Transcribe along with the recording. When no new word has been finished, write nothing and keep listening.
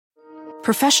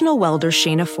Professional welder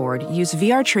Shayna Ford used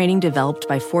VR training developed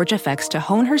by ForgeFX to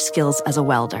hone her skills as a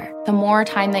welder. The more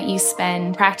time that you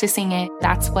spend practicing it,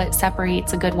 that's what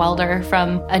separates a good welder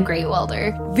from a great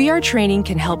welder. VR training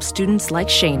can help students like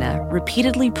Shayna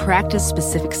repeatedly practice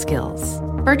specific skills.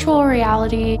 Virtual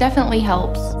reality definitely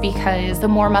helps because the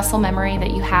more muscle memory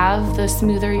that you have, the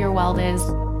smoother your weld is.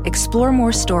 Explore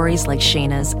more stories like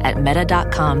Shayna's at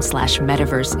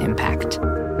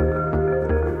meta.com/metaverseimpact.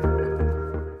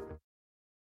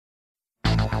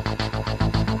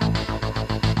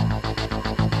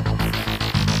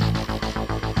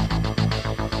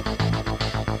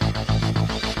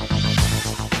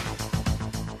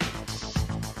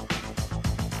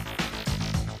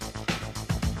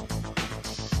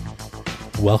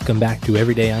 Welcome back to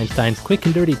Everyday Einstein's quick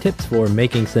and dirty tips for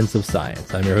making sense of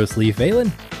science. I'm your host, Lee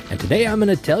Phelan, and today I'm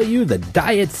going to tell you the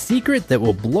diet secret that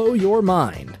will blow your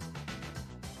mind.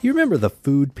 You remember the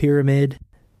food pyramid?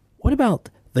 What about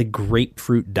the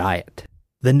grapefruit diet,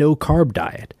 the no-carb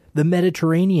diet, the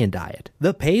Mediterranean diet,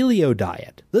 the paleo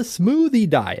diet, the smoothie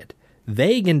diet,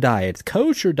 vegan diets,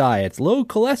 kosher diets,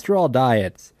 low-cholesterol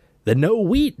diets, the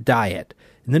no-wheat diet,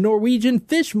 and the Norwegian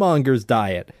fishmonger's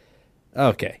diet?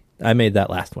 Okay. I made that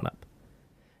last one up.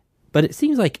 But it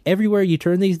seems like everywhere you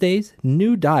turn these days,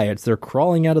 new diets are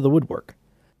crawling out of the woodwork.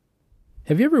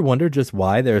 Have you ever wondered just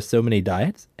why there are so many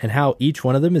diets and how each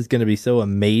one of them is going to be so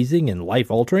amazing and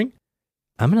life-altering?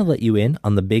 I'm going to let you in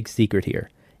on the big secret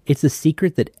here. It's a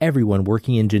secret that everyone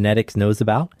working in genetics knows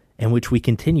about and which we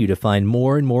continue to find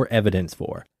more and more evidence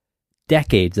for.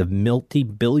 Decades of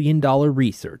multi-billion-dollar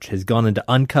research has gone into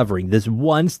uncovering this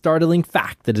one startling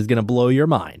fact that is going to blow your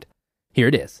mind. Here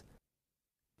it is.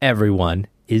 Everyone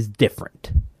is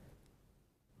different.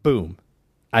 Boom.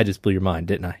 I just blew your mind,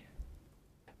 didn't I?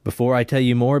 Before I tell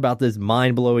you more about this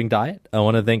mind-blowing diet, I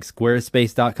want to thank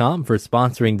Squarespace.com for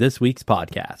sponsoring this week's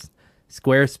podcast.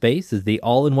 Squarespace is the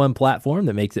all-in-one platform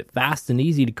that makes it fast and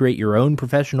easy to create your own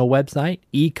professional website,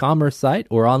 e-commerce site,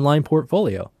 or online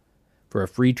portfolio. For a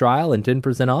free trial and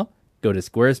 10% off, go to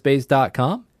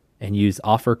squarespace.com and use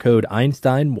offer code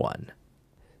Einstein1.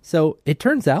 So it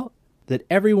turns out that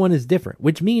everyone is different,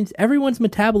 which means everyone's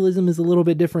metabolism is a little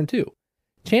bit different too.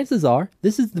 Chances are,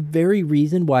 this is the very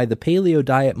reason why the paleo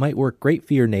diet might work great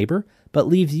for your neighbor, but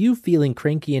leaves you feeling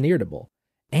cranky and irritable.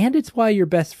 And it's why your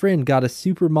best friend got a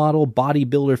supermodel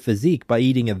bodybuilder physique by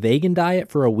eating a vegan diet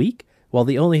for a week, while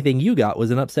the only thing you got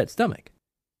was an upset stomach.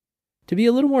 To be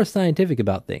a little more scientific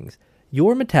about things,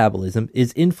 your metabolism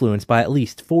is influenced by at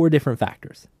least 4 different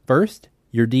factors. First,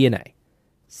 your DNA.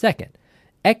 Second,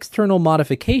 external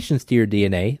modifications to your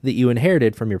DNA that you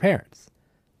inherited from your parents.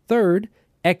 Third,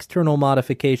 external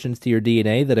modifications to your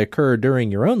DNA that occur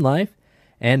during your own life.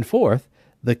 And fourth,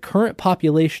 the current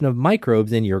population of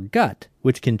microbes in your gut,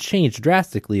 which can change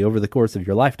drastically over the course of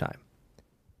your lifetime.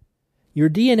 Your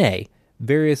DNA,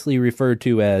 variously referred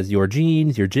to as your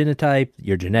genes, your genotype,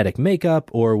 your genetic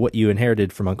makeup, or what you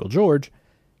inherited from Uncle George,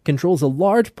 controls a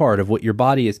large part of what your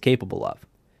body is capable of.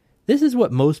 This is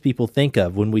what most people think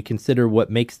of when we consider what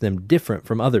makes them different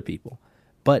from other people,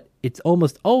 but it's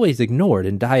almost always ignored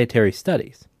in dietary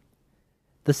studies.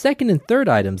 The second and third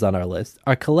items on our list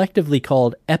are collectively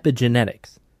called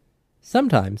epigenetics.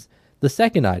 Sometimes, the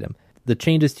second item, the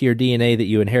changes to your DNA that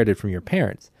you inherited from your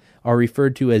parents, are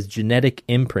referred to as genetic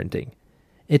imprinting.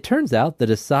 It turns out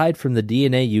that aside from the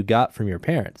DNA you got from your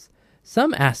parents,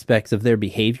 some aspects of their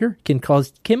behavior can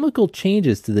cause chemical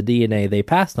changes to the DNA they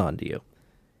passed on to you.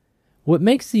 What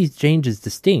makes these changes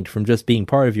distinct from just being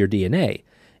part of your DNA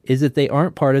is that they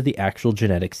aren't part of the actual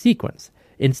genetic sequence.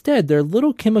 Instead, they're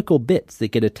little chemical bits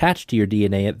that get attached to your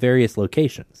DNA at various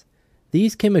locations.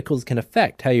 These chemicals can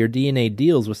affect how your DNA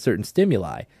deals with certain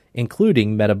stimuli,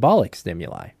 including metabolic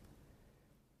stimuli.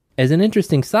 As an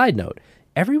interesting side note,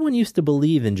 everyone used to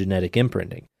believe in genetic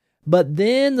imprinting, but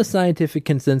then the scientific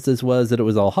consensus was that it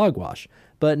was all hogwash.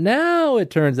 But now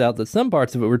it turns out that some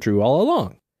parts of it were true all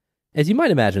along. As you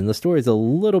might imagine, the story is a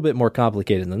little bit more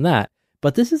complicated than that,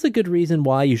 but this is a good reason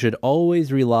why you should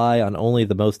always rely on only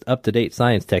the most up-to-date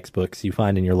science textbooks you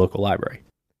find in your local library.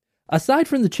 Aside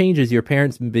from the changes your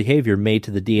parents' behavior made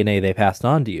to the DNA they passed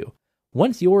on to you,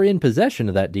 once you're in possession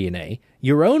of that DNA,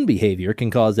 your own behavior can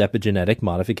cause epigenetic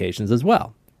modifications as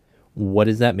well. What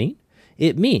does that mean?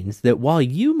 It means that while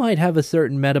you might have a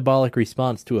certain metabolic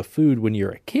response to a food when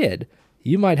you're a kid,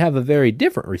 you might have a very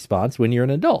different response when you're an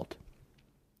adult.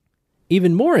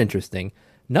 Even more interesting,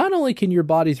 not only can your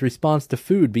body's response to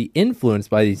food be influenced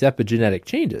by these epigenetic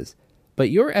changes, but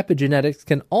your epigenetics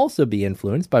can also be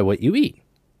influenced by what you eat.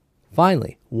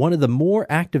 Finally, one of the more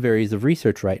active areas of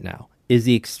research right now is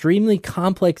the extremely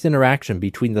complex interaction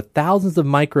between the thousands of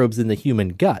microbes in the human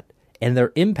gut and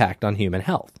their impact on human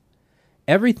health.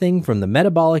 Everything from the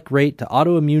metabolic rate to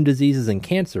autoimmune diseases and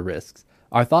cancer risks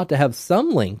are thought to have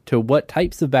some link to what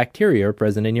types of bacteria are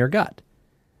present in your gut.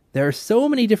 There are so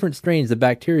many different strains of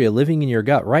bacteria living in your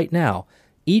gut right now,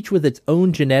 each with its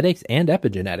own genetics and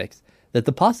epigenetics, that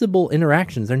the possible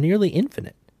interactions are nearly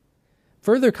infinite.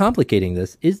 Further complicating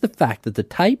this is the fact that the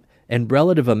type and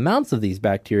relative amounts of these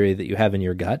bacteria that you have in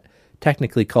your gut,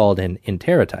 technically called an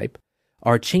enterotype,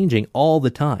 are changing all the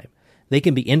time. They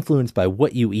can be influenced by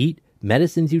what you eat,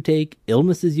 medicines you take,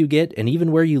 illnesses you get, and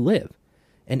even where you live.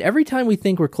 And every time we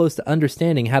think we're close to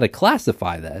understanding how to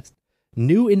classify that,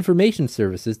 new information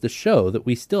surfaces to show that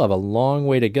we still have a long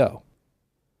way to go.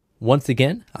 Once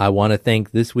again, I want to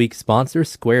thank this week's sponsor,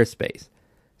 Squarespace.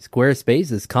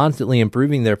 Squarespace is constantly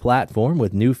improving their platform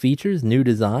with new features, new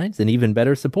designs, and even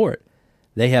better support.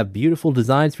 They have beautiful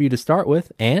designs for you to start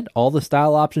with and all the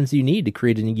style options you need to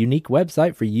create a unique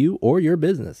website for you or your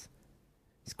business.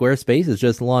 Squarespace has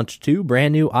just launched 2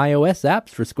 brand new iOS apps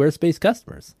for Squarespace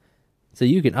customers, so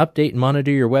you can update and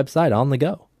monitor your website on the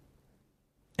go.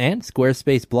 And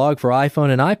Squarespace Blog for iPhone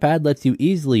and iPad lets you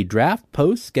easily draft,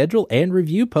 post, schedule, and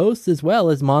review posts, as well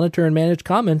as monitor and manage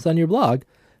comments on your blog,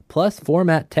 plus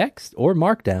format text or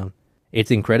Markdown.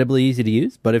 It's incredibly easy to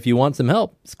use, but if you want some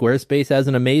help, Squarespace has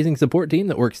an amazing support team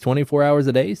that works 24 hours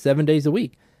a day, 7 days a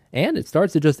week, and it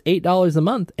starts at just $8 a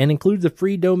month and includes a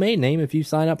free domain name if you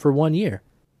sign up for 1 year.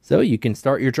 So you can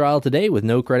start your trial today with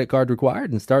no credit card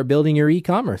required and start building your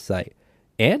e-commerce site.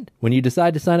 And when you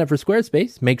decide to sign up for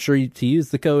Squarespace, make sure to use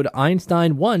the code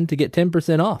Einstein1 to get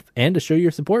 10% off and to show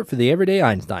your support for the Everyday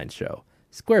Einstein Show.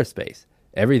 Squarespace,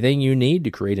 everything you need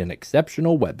to create an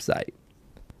exceptional website.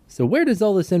 So where does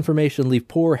all this information leave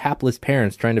poor, hapless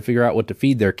parents trying to figure out what to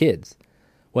feed their kids?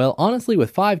 Well, honestly,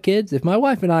 with 5 kids, if my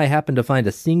wife and I happen to find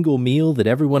a single meal that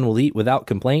everyone will eat without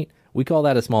complaint, we call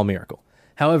that a small miracle.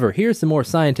 However, here's some more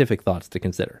scientific thoughts to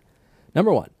consider.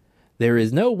 Number 1, there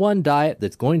is no one diet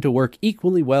that's going to work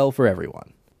equally well for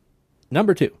everyone.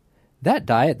 Number 2, that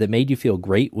diet that made you feel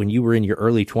great when you were in your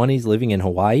early 20s living in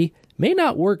Hawaii may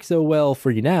not work so well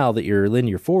for you now that you're in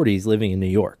your 40s living in New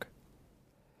York.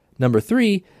 Number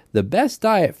 3, the best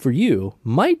diet for you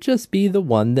might just be the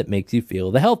one that makes you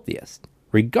feel the healthiest,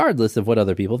 regardless of what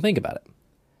other people think about it.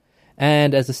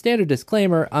 And as a standard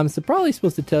disclaimer, I'm probably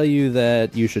supposed to tell you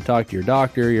that you should talk to your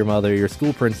doctor, your mother, your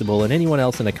school principal, and anyone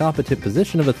else in a competent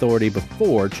position of authority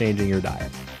before changing your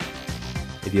diet.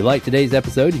 If you like today's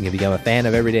episode, you can become a fan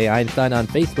of Everyday Einstein on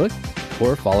Facebook,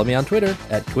 or follow me on Twitter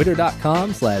at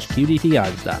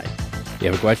twitter.com/QDTEinstein. If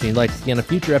you have a question you'd like to see on a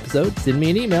future episode, send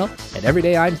me an email at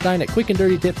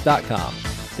everydayeinstein@quickanddirtytips.com.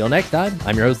 Till next time,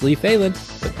 I'm your host Lee Phelan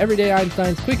with Everyday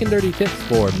Einstein's Quick and Dirty Tips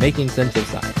for Making Sense of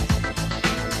Science.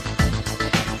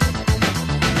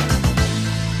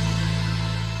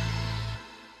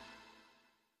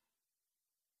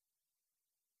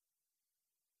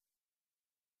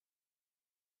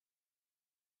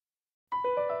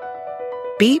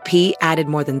 BP added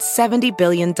more than $70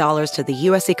 billion to the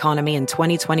U.S. economy in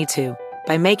 2022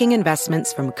 by making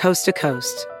investments from coast to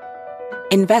coast.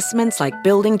 Investments like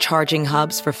building charging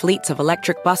hubs for fleets of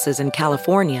electric buses in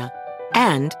California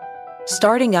and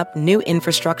starting up new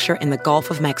infrastructure in the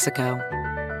Gulf of Mexico.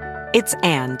 It's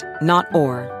and, not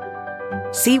or.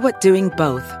 See what doing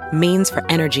both means for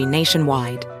energy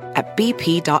nationwide at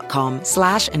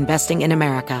bp.com/investing in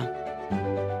America.